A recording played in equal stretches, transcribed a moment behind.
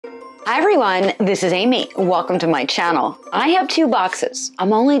Hi everyone, this is Amy. Welcome to my channel. I have two boxes.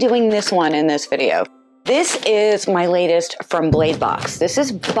 I'm only doing this one in this video. This is my latest from Bladebox. This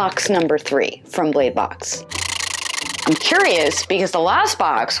is box number 3 from Bladebox. I'm curious because the last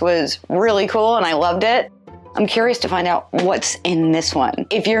box was really cool and I loved it. I'm curious to find out what's in this one.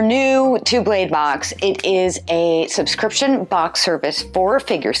 If you're new to Bladebox, it is a subscription box service for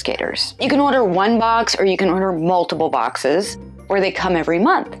figure skaters. You can order one box or you can order multiple boxes, or they come every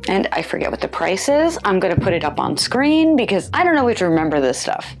month. And I forget what the price is. I'm gonna put it up on screen because I don't always remember this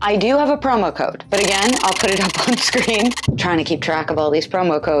stuff. I do have a promo code, but again, I'll put it up on screen. I'm trying to keep track of all these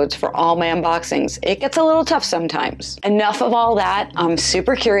promo codes for all my unboxings. It gets a little tough sometimes. Enough of all that. I'm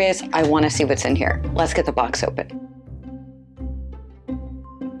super curious. I wanna see what's in here. Let's get the box open.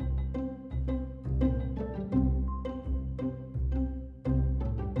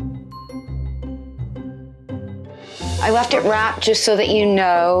 I left it wrapped just so that you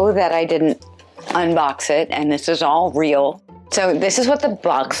know that I didn't unbox it and this is all real. So this is what the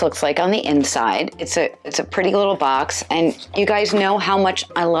box looks like on the inside. It's a pretty little box and you guys know how much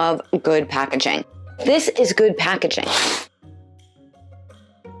I love good packaging. This is good packaging.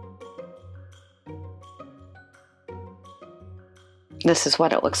 This is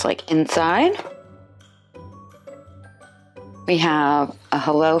what it looks like inside. We have a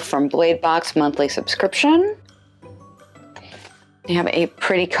hello from Bladebox monthly subscription. You have a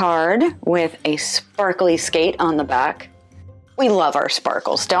pretty card with a sparkly skate on the back. We love our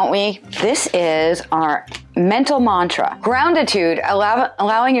sparkles, don't we? This is our mental mantra. Grounditude,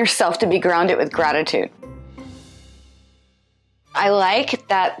 allowing yourself to be grounded with gratitude. I like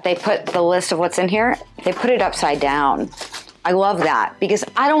that they put the list of what's in here, they put it upside down. I love that because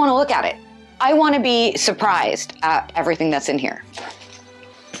I don't want to look at it. I want to be surprised at everything that's in here.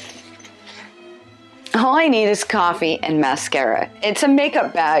 All I need is coffee and mascara. It's a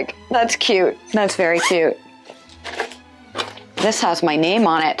makeup bag. That's cute. That's very cute. This has my name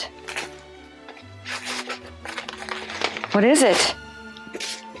on it. What is it?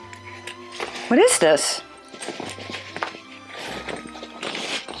 What is this?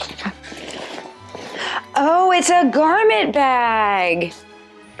 Oh, it's a garment bag.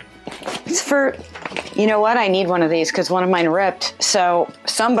 It's for... You know what? I need one of these because one of mine ripped. So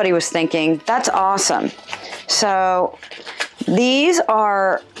somebody was thinking, that's awesome. So these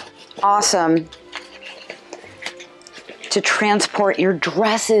are awesome to transport your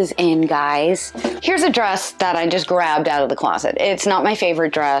dresses in, guys. Here's a dress that I just grabbed out of the closet. It's not my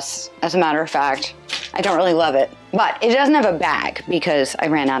favorite dress, as a matter of fact. I don't really love it, but it doesn't have a bag because I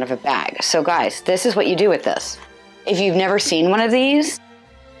ran out of a bag. So guys, this is what you do with this. If you've never seen one of these,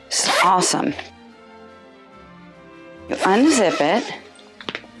 it's awesome. You unzip it,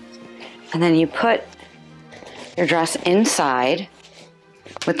 and then you put your dress inside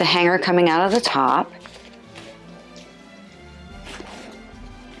with the hanger coming out of the top.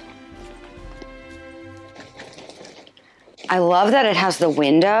 I love that it has the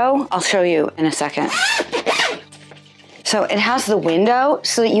window. I'll show you in a second. So it has the window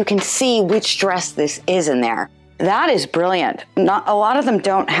so that you can see which dress this is in there. That is brilliant. Not a lot of them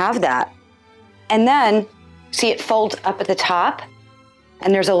don't have that. And then see, it folds up at the top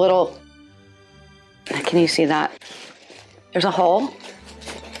and there's a little, can you see that? There's a hole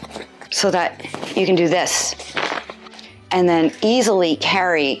so that you can do this and then easily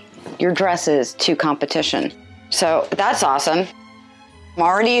carry your dresses to competition. So that's awesome. I'm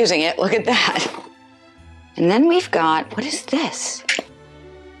already using it. Look at that. And then we've got, what is this?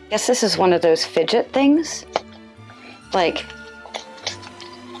 I guess this is one of those fidget things. Like,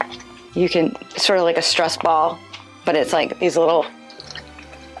 you can, sort of like a stress ball, but it's like these little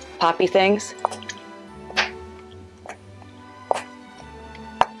poppy things.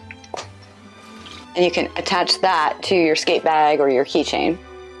 And you can attach that to your skate bag or your keychain.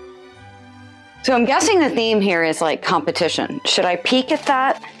 So I'm guessing the theme here is like competition. Should I peek at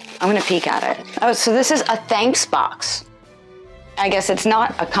that? I'm gonna peek at it. Oh, so this is a thanks box. I guess it's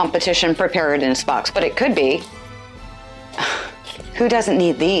not a competition preparedness box, but it could be. Who doesn't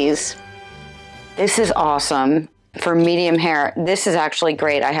need these? This is awesome for medium hair. This is actually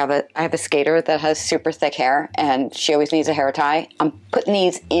great. I have a skater that has super thick hair and she always needs a hair tie. I'm putting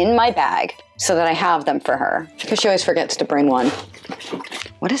these in my bag so that I have them for her because she always forgets to bring one.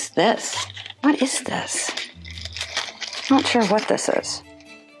 What is this? What is this? I'm not sure what this is.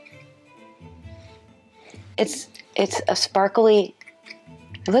 It's a sparkly,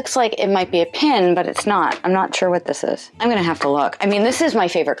 it looks like it might be a pin, but it's not. I'm not sure what this is. I'm gonna have to look. I mean, this is my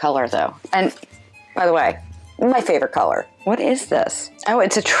favorite color though. And by the way, my favorite color. What is this? Oh,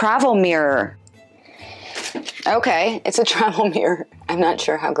 it's a travel mirror. Okay, it's a travel mirror. I'm not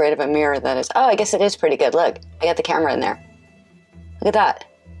sure how great of a mirror that is. Oh, I guess it is pretty good. Look, I got the camera in there. Look at that.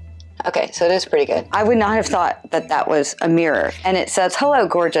 Okay, so it is pretty good. I would not have thought that that was a mirror. And it says, hello,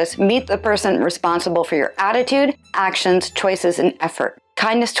 gorgeous. Meet the person responsible for your attitude, actions, choices, and effort.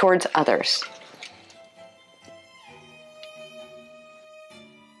 Kindness towards others.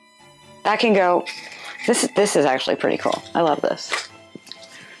 That can go, this is actually pretty cool. I love this.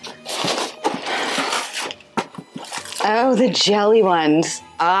 Oh, the jelly ones.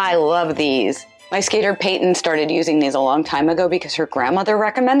 I love these. My skater Peyton started using these a long time ago because her grandmother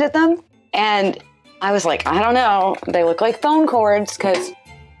recommended them. And I was like, I don't know. They look like phone cords because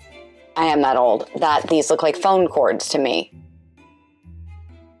I am that old that these look like phone cords to me.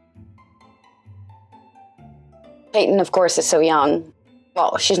 Peyton, of course, is so young.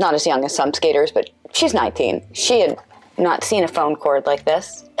 Well, she's not as young as some skaters, but she's 19. She had not seen a phone cord like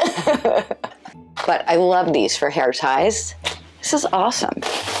this. But I love these for hair ties. This is awesome.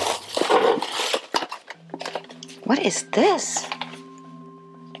 What is this?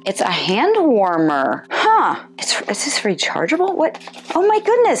 It's a hand warmer. Huh. Is this rechargeable? What? Oh my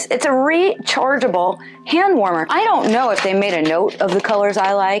goodness. It's a rechargeable hand warmer. I don't know if they made a note of the colors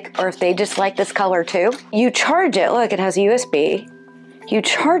I like or if they just like this color too. You charge it. Look, it has USB. You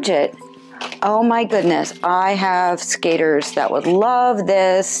charge it. Oh my goodness. I have skaters that would love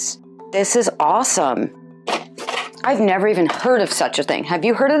this. This is awesome. I've never even heard of such a thing. Have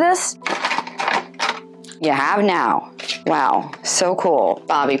you heard of this? You have now. Wow, so cool.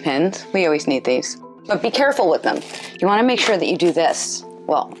 Bobby pins, we always need these. But be careful with them. You wanna make sure that you do this.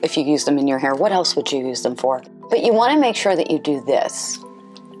 Well, if you use them in your hair, what else would you use them for? But you wanna make sure that you do this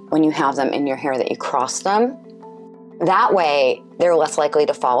when you have them in your hair, that you cross them. That way, they're less likely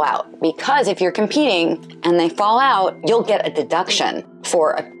to fall out. Because if you're competing and they fall out, you'll get a deduction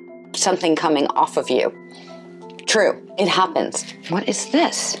for something coming off of you. True, it happens. What is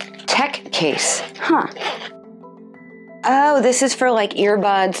this? Tech case, huh? Oh, this is for like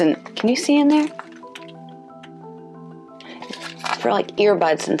earbuds and, can you see in there? For like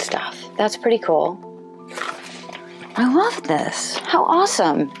earbuds and stuff. That's pretty cool. I love this. How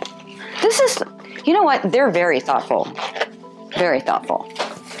awesome. This is, you know what? They're very thoughtful. Very thoughtful.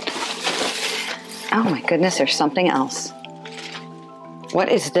 Oh my goodness, there's something else. What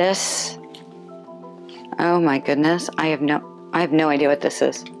is this? Oh my goodness, I have no idea what this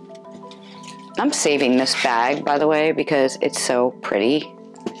is. I'm saving this bag, by the way, because it's so pretty.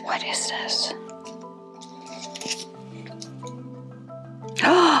 What is this?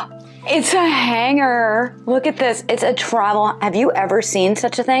 Oh, it's a hanger. Look at this. It's a travel. Have you ever seen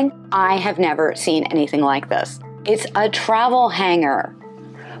such a thing? I have never seen anything like this. It's a travel hanger.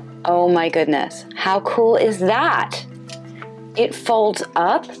 Oh my goodness. How cool is that? It folds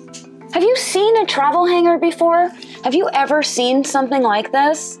up. Have you seen a travel hanger before? Have you ever seen something like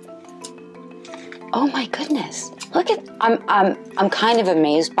this? Oh my goodness. Look at, I'm kind of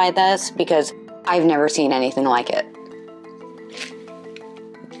amazed by this because I've never seen anything like it.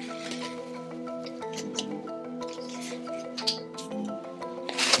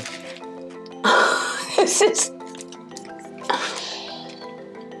 This is,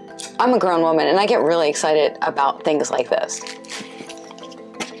 I'm a grown woman and I get really excited about things like this.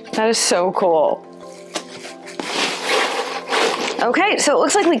 That is so cool. Okay, so it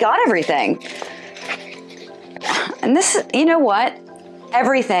looks like we got everything. And this, you know what?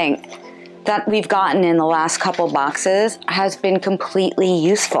 Everything that we've gotten in the last couple boxes has been completely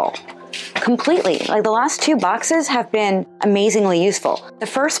useful. Completely. Like the last 2 boxes have been amazingly useful. The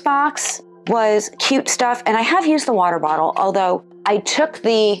first box was cute stuff, and I have used the water bottle, although I took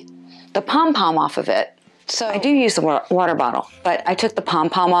the pom-pom off of it. So I do use the water bottle, but I took the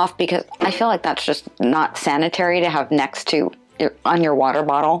pom-pom off because I feel like that's just not sanitary to have next to on your water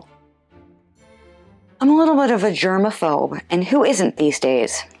bottle. I'm a little bit of a germaphobe, and who isn't these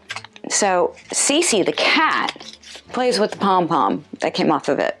days? So Cece, the cat, plays with the pom-pom that came off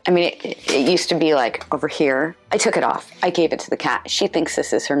of it. I mean, it used to be like over here. I took it off. I gave it to the cat. She thinks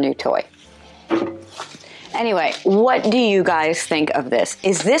this is her new toy. Anyway, what do you guys think of this?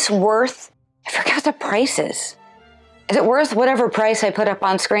 Is this worth, I forget what the price is. Is it worth whatever price I put up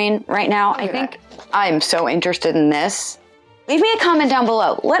on screen right now? I think I'm so interested in this. Leave me a comment down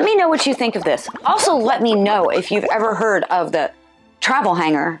below. Let me know what you think of this. Also, let me know if you've ever heard of the travel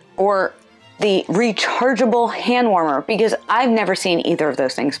hanger or the rechargeable hand warmer, because I've never seen either of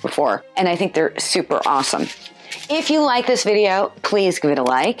those things before, and I think they're super awesome. If you like this video, please give it a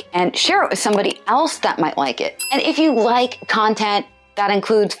like and share it with somebody else that might like it. And if you like content that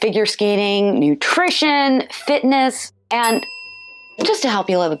includes figure skating, nutrition, fitness, and just to help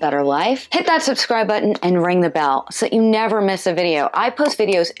you live a better life. Hit that subscribe button and ring the bell so that you never miss a video. I post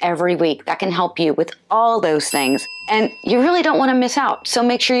videos every week that can help you with all those things, and you really don't want to miss out, so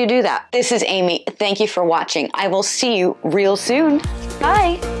make sure you do that. This is Aimée. Thank you for watching. I will see you real soon.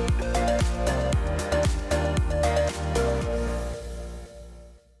 Bye.